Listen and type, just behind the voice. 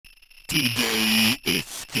Today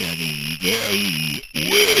it's getting very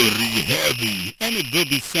heavy, and it will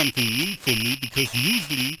be something new for me because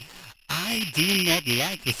usually I do not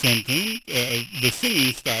like the singing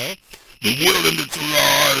style. The world and its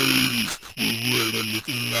lies, the world and its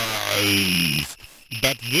lies.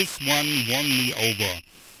 But this one won me over.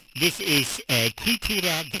 This is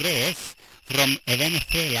Cultura from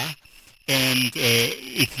Venezuela, and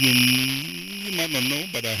if you might not know,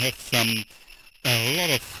 but I have some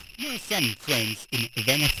friends in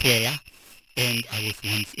Venezuela, and I was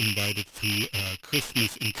once invited to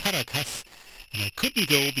Christmas in Caracas, and I couldn't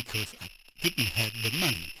go because I didn't have the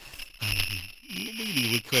money. I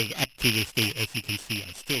really regret up to this day, as you can see,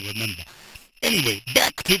 I still remember. Anyway,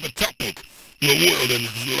 back to the topic, The World and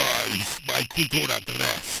Its Lies by Cultura.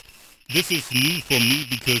 This is new for me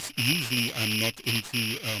because usually I'm not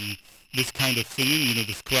into this kind of singing,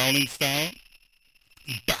 this growling style,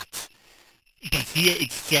 but here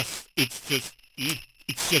it's just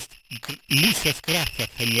muchas gracias,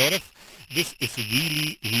 señores. This is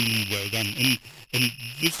really, really well done, and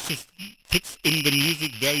this just fits in the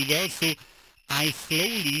music very well. So I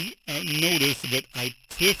slowly noticed that I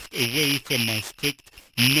drift away from my strict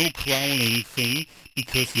no growling thing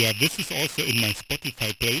because this is also in my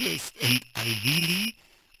Spotify playlist, and I really,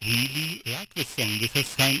 really like this song. This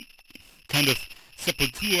has kind of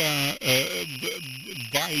Sepultura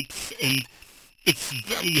vibes, and it's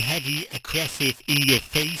very heavy, aggressive, in your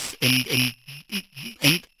face, and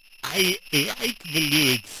I like the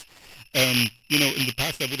lyrics. In the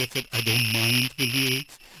past I would have said I don't mind the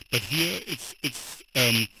lyrics, but here it's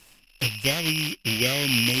a very well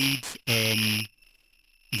made.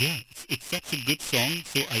 It's such a good song,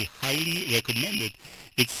 so I highly recommend it.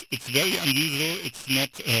 It's very unusual. It's not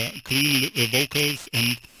clean vocals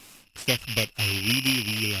and stuff, but I really,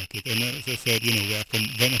 really like it. And as I said, we're from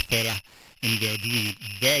Venezuela, and they're doing it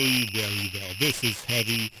very, very well. This is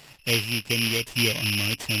heavy, as you can get here on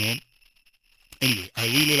my channel. Anyway, I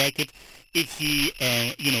really like it. If you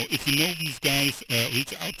know these guys,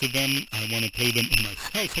 reach out to them. I want to play them in my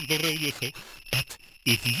Shellshocked Radio show. But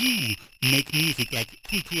if you make music like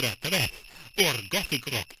Cultura or gothic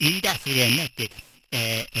rock, industrial metal,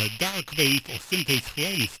 Darkwave or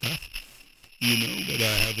synthwave stuff, that I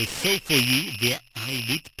have a show for you where I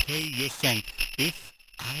would play your song if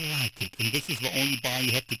I like it. And this is the only bar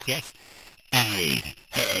you have to cross. I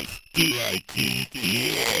have to like it,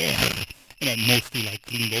 yeah. And I mostly like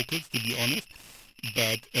clean vocals, to be honest.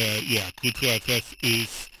 But Cultura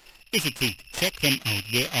is a treat. Check them out.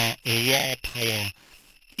 They are raw power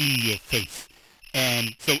in your face.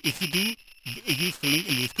 So if you do, use the link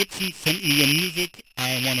in the description. Send me your music.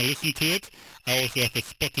 I want to listen to it. I also have a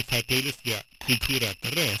Spotify playlist where Cultura,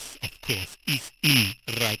 of course, is in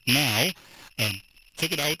right now.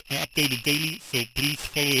 Check it out. I update it daily, so please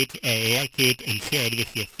follow it, like it, and share it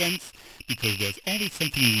with your friends, because there's always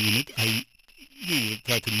something new in it. I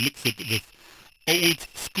try to mix it with old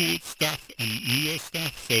school stuff and newer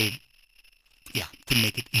stuff, so to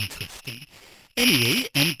make it interesting. Anyway,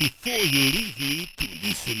 and before you leave me to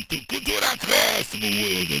listen to Cultura, the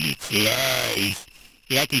world and its lies,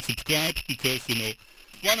 like and subscribe, because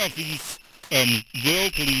one of these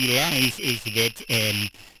worldly lies is that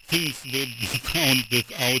things will be found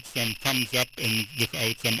without some thumbs up and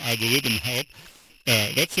without some algorithm help.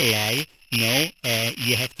 That's a lie. No,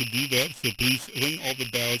 you have to do that, so please ring all the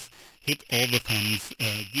bells, hit all the thumbs,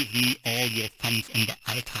 give me all your thumbs on the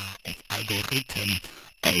altar of algorithm.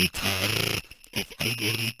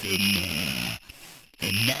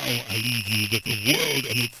 And now I leave you with the world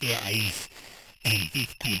and its lies, and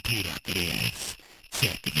with Cultura.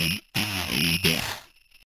 Check them out.